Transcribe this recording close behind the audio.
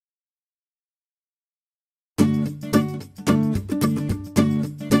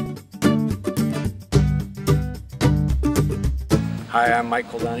Hi, I'm Mike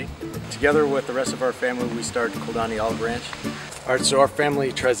Koldani. Together with the rest of our family, we started Koldani Olive Ranch. All right, so our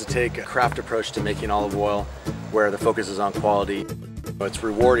family tries to take a craft approach to making olive oil where the focus is on quality. It's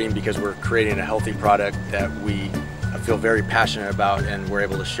rewarding because we're creating a healthy product that we feel very passionate about, and we're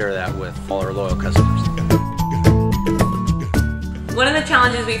able to share that with all our loyal customers. One of the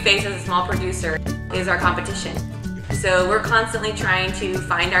challenges we face as a small producer is our competition. So we're constantly trying to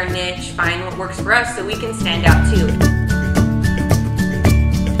find our niche, find what works for us so we can stand out too.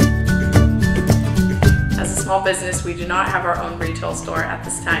 As a small business, we do not have our own retail store at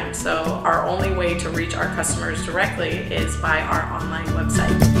this time, so our only way to reach our customers directly is by our online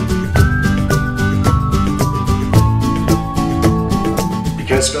website.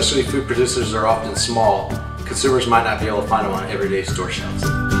 Because specialty food producers are often small, consumers might not be able to find them on everyday store shelves.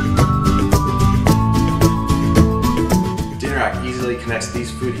 Dinneract easily connects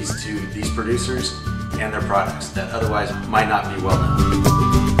these foodies to these producers and their products that otherwise might not be well known.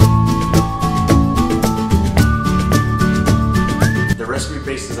 The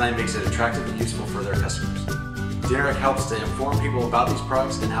recipe-based design makes it attractive and useful for their customers. Dinneract helps to inform people about these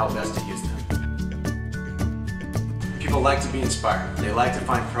products and how best to use them. People like to be inspired. They like to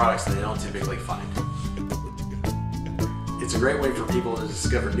find products that they don't typically find. It's a great way for people to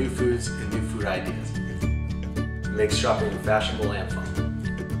discover new foods and new food ideas. It makes shopping fashionable and fun.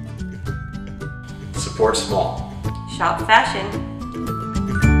 Support small. Shop fashion.